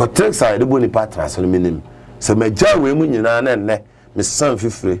ko text side bo nipa transfer minim se me ja we mu nyina na ne me san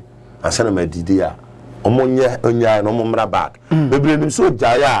fifire asa na madidi a omonye onya no momra back bebre nim so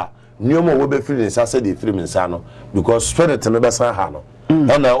ja ya nyomo wo be firi nsa se de firi nsa no because spirit no be san ha no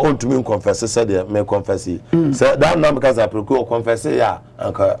ona on to me confess say de me confess say that na because I procure confess ya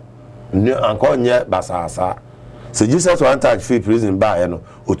anka onye basasa so Jesus one touch free prison by no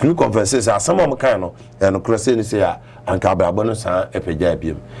otumi confess say some of kan no no cross ni say anka brabo no san epeja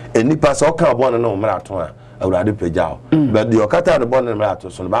biem enipa so ka bo no mra to a awurade peja but the okata no bo no mra to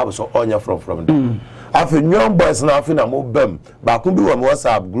so Bible so onye from them afi young boys na afi na mo bam ba kun bi wo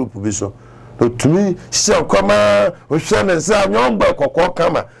WhatsApp group bi so otumi share koma o share na say young boy kokko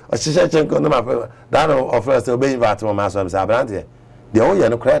kama o share chenko no ma fa that of first obey invite mo ma so say abrante de o ye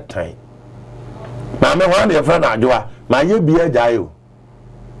no correct time na me wan de friend adwoa ma ye bia jayo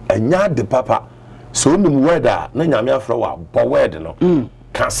anya de papa so nim word a na nyame afro wa bo word no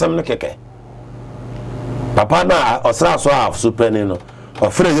ka sem no keke papa na osra so af supeni no o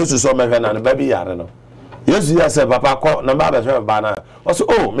frɛ Yesu so mehwe na ne ba bi yare no Yesu ya se papa ko na ba be hwe ba na o so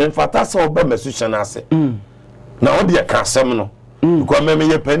oh me mfata se oba mesu hye na ase na o de ka sem no ko me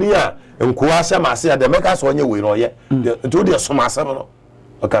ye pani a nko ase ma ase de meka so onye we no ye nto de so ma asem no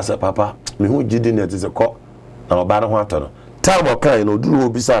o ka se papa me hu gidi na tise ko na oba no ho ato no time o kan no duru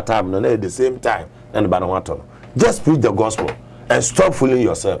obi sa time no na at the same time na ba no ho ato no just preach the gospel and stop fooling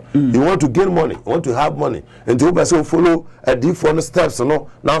yourself. You want to gain money, you want to have money, and to person follow a different steps, no.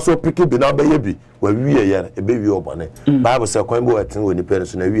 Now so pick it be now baby. Where we are a baby open. Bible says, "Coin boy at when the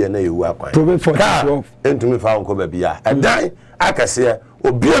parents and we are you are quite." Prove for and to me found come baby. And die, I can say,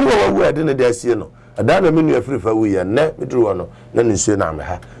 "Oh, be no way didn't they see no." A damn minute free for we are net me drew no. Then you say, "Nam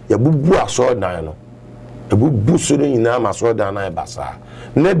ha." Ya bubu asword nine. A bubu soon in Nama sword down I basa.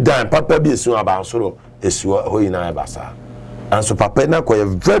 Net dime papa be soon about solo is what in I basa. And so papa na ko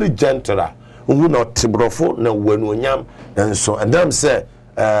very gentle who not tibrofo na wanu nyam and so and them say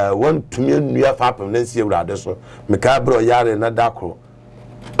want to me nua fa pam na sie wurade so me ka bro yare na dakro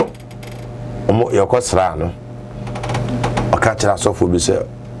omo yokosra no aka kira sofo bi say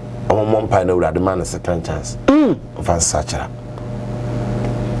omo mompa na wurade man second chance fa sachara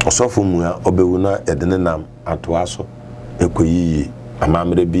osofo mu a obewu na edene nam atoa so ekoyiyi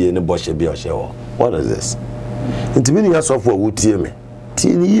amamre bie ne boshe bie ohye what is this Intimini yasofo wutie me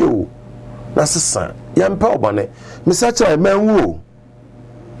tini yo na sesa yampa obane misachira manwu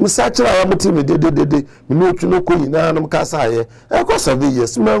misachira ya mutimi de me no twu no koyina no kasa ye e ko 7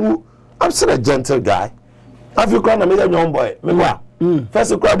 years manwu I'm still a gentle guy Africa na me young boy me wa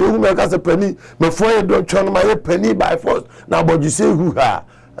first crowd who me kasa pani me foye don twa my pani by force na bodu say who ha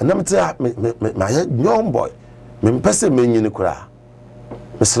anam te my young boy me pese me nyini kura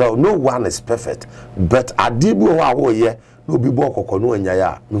no one is perfect, but adibu wa ye no bi bo kokko no anya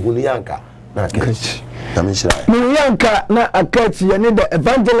ya me hunu yanka na akachi na me shira me yanka na akachi ye ne the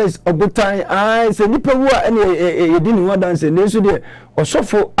evangelist Obotan ai se nipa wu a ene yedi ni wadanse ne so de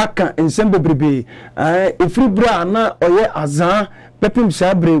osofo aka ensem bebrebe ai efri bra na oye azan pepim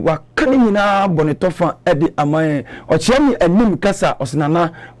sabre wa kan nyina bonetofa edi aman ochiami anim kasa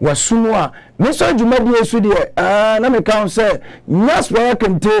osinana wasumu a me so dwumadi esu de na me kan say nyas wa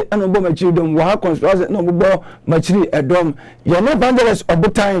kente ana bo machiri dom wa construct na bo machiri edom ye no evangelist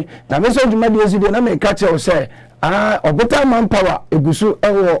Obotan na me so dwumadi esu de na me ka che o say Obotan manpower egusu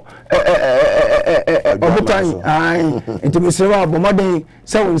ewo Obotan ai intimesewa bomoden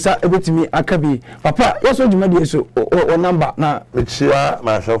se wonsa ebetimi akabi papa yeso dwumadi esu o number na chia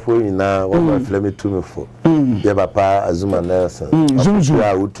ma shofo nyina wo ma flemi tumefo ye papa azuma Lordson zunzu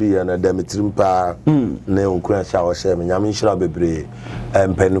a utu ye na demitrimpa ne onkura sha wo she me nyame nhira bebre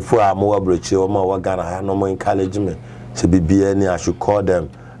empanifo a mo wabrochi wo ma wo Ghana ha no mo encouragement se bibia ni I should call them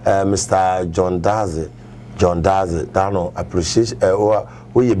Mr. John Daze that no appreciate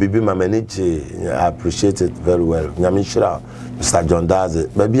we ye bibi mama niche I appreciate it very well nyame nhira Mr. John Daze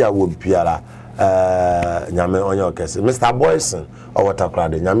baby a wo piara nyame onye okese Mr. Boyson or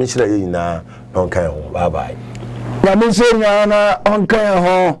watakrade nyame nhira ye nyina onkan ho bye bye nyame nhira na onkan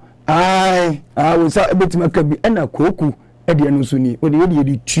ho ai we say ebetima ka bi na koku e de no so ni we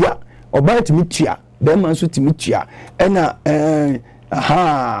de tua oba timi tua be man so timi tua na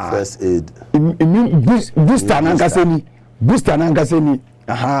first aid booster na ngaseni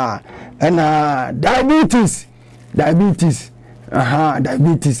na diabetes diabetes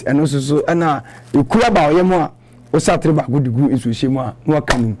and also na ikura ba oyemo a o satre ba gudugu enso hye mu a no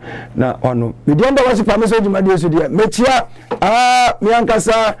kanu na ono me de ndo wasi pame so djuma de so de mechia me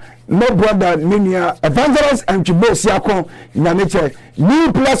ankasa me brother menua evangelist and chibosi akon na meche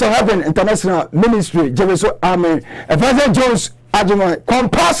new place of heaven international ministry jebeso amen evangelist Jones Ajima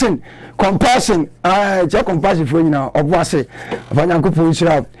compassion je compassion for you now obwase afanyankopo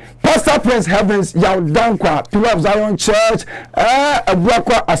nshira Pastor Prince Heavens Yaudankwa Pillar of Zion Church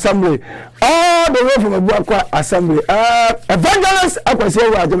Abuakwa Assembly all the way from Abuakwa Assembly evangelist akwese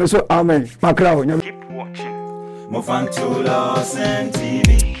wa ajemeso amen makrawo keep watching Mofanto Lordson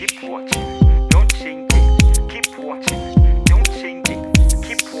TV keep watching don't change it keep watching don't change it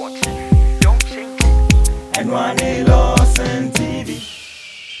keep watching don't change it and one Lordson TV